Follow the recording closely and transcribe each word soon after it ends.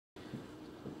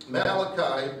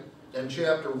Malachi in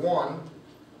chapter 1,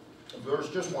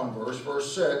 just one verse,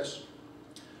 verse 6,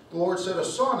 the Lord said, "A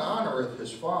son honoreth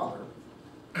his father,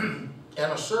 and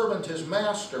a servant his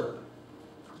master."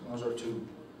 Those are two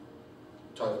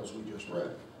titles we just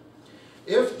read.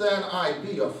 "If then I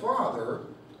be a father,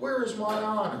 where is my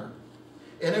honor?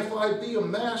 And if I be a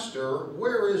master,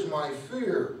 where is my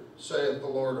fear? Saith the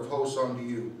Lord of hosts unto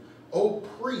you. O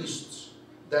priests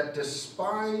that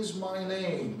despise my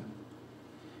name.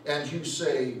 And you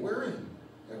say, wherein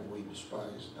have we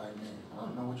despised thy name?" I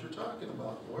don't know what you're talking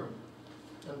about, Lord.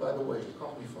 And by the way, you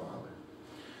call me Father.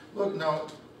 Look, now,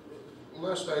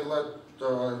 lest I let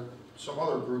some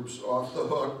other groups off the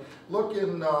hook, look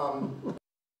in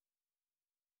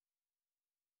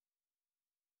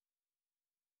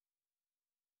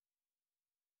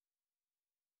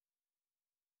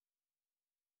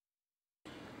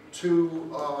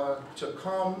to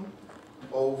come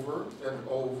over and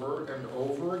over and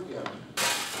over again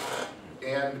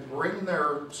and bring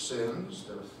their sins,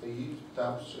 their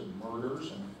thefts and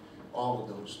murders and all of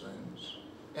those things,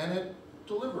 and it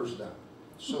delivers them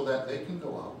so that they can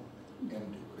go out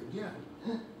and do it again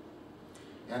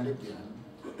and again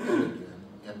and again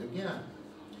and again.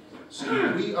 See,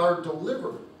 we are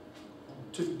delivered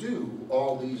to do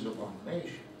all these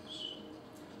abominations.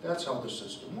 That's how the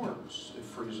system works. It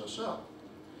frees us up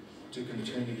to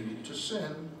continue to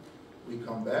sin. We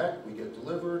come back, we get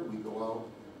delivered, we go out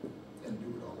and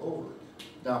do it all over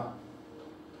again. Now,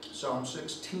 Psalm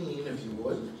 16, if you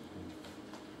would.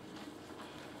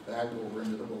 Back over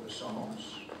into the book of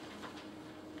Psalms.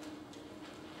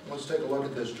 Let's take a look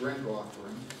at this drink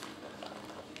offering.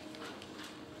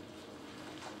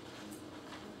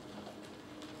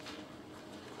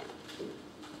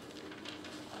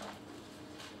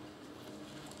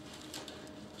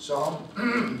 Psalm,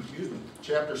 excuse me,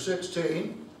 chapter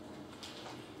 16.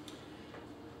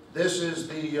 This is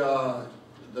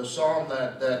the psalm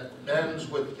that ends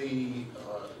with the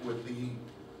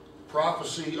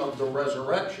prophecy of the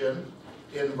resurrection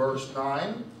in verse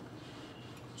 9.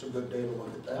 It's a good day to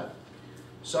look at that.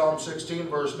 Psalm 16,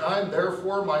 verse 9.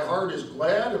 "Therefore my heart is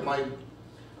glad, and my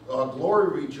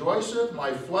glory rejoiceth.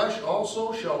 My flesh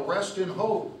also shall rest in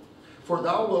hope. For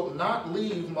thou wilt not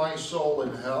leave my soul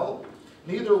in hell,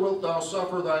 neither wilt thou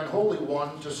suffer thine Holy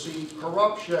One to see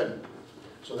corruption."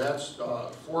 So that's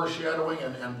foreshadowing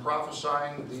and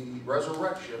prophesying the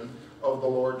resurrection of the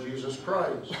Lord Jesus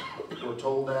Christ. We're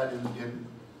told that in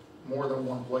more than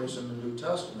one place in the New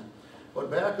Testament.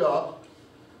 But back up,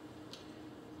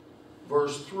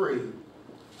 verse 3.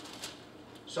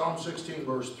 Psalm 16,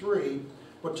 verse 3.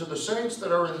 "But to the saints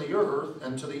that are in the earth,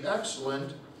 and to the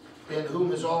excellent, in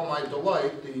whom is all my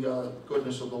delight," the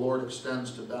goodness of the Lord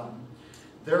extends to them,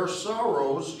 "their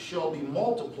sorrows shall be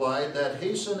multiplied that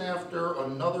hasten after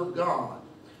another God.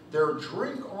 Their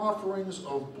drink offerings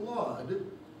of blood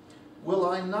will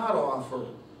I not offer,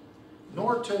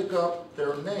 nor take up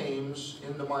their names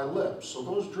into my lips." So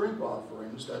those drink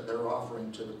offerings that they're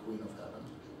offering to the Queen of Heaven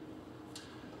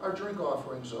are drink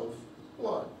offerings of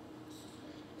blood.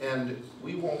 And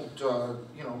we won't,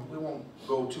 we won't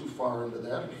go too far into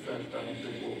that. In fact, I don't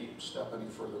think we'll step any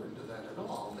further into that at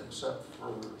all, except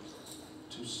for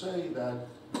to say that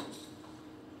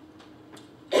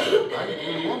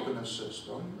I grew up in a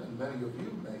system, and many of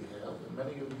you may have, and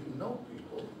many of you know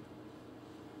people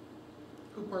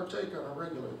who partake on a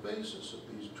regular basis of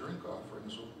these drink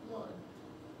offerings of blood.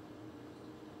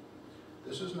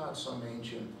 This is not some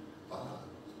ancient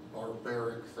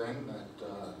barbaric thing that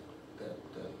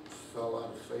fell out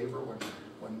of favor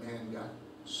when man got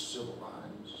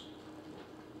civilized.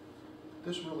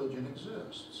 This religion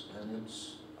exists, and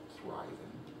it's thriving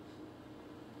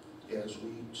as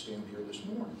we stand here this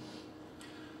morning.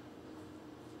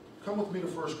 Come with me to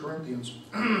 1 Corinthians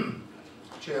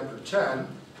chapter 10.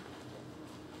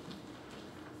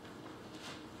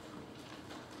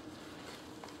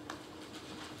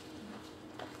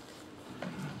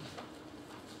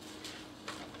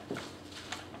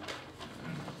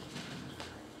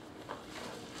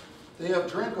 They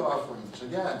have drink offerings.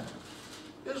 Again,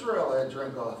 Israel had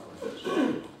drink offerings.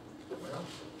 Well,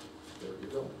 there you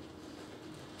go.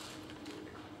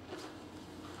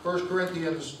 1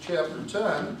 Corinthians chapter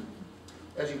 10,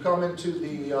 as you come into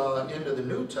the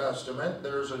New Testament,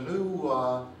 there's a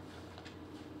new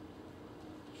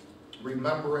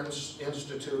remembrance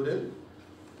instituted.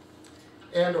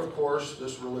 And of course,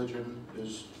 this religion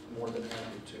is more than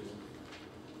happy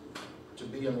to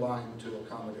be in line to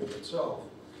accommodate itself.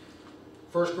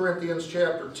 1 Corinthians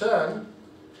chapter 10,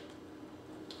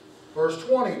 verse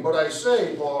 20, "But I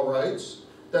say," Paul writes,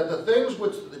 "that the things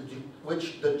which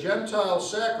which the Gentiles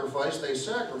sacrifice, they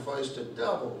sacrifice to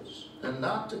devils, and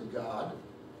not to God.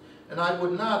 And I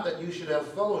would not that you should have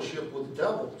fellowship with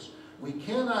devils. We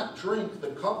cannot drink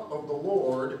the cup of the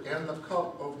Lord and the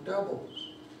cup of devils.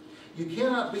 You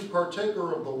cannot be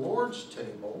partaker of the Lord's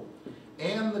table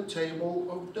and the table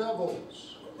of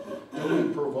devils. Do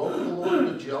we provoke the Lord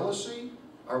to jealousy?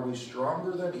 Are we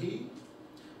stronger than He?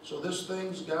 So this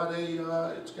thing's got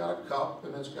it's got a cup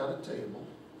and it's got a table.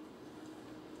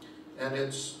 And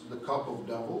it's the cup of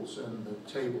devils and the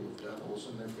table of devils,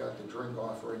 and they've got the drink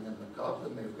offering in the cup,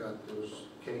 and they've got those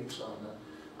cakes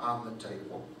on the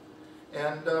table.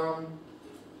 And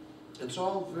it's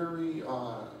all very,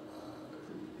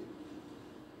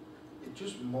 it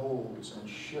just molds and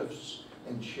shifts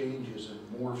and changes and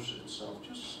morphs itself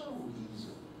just so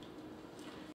easily.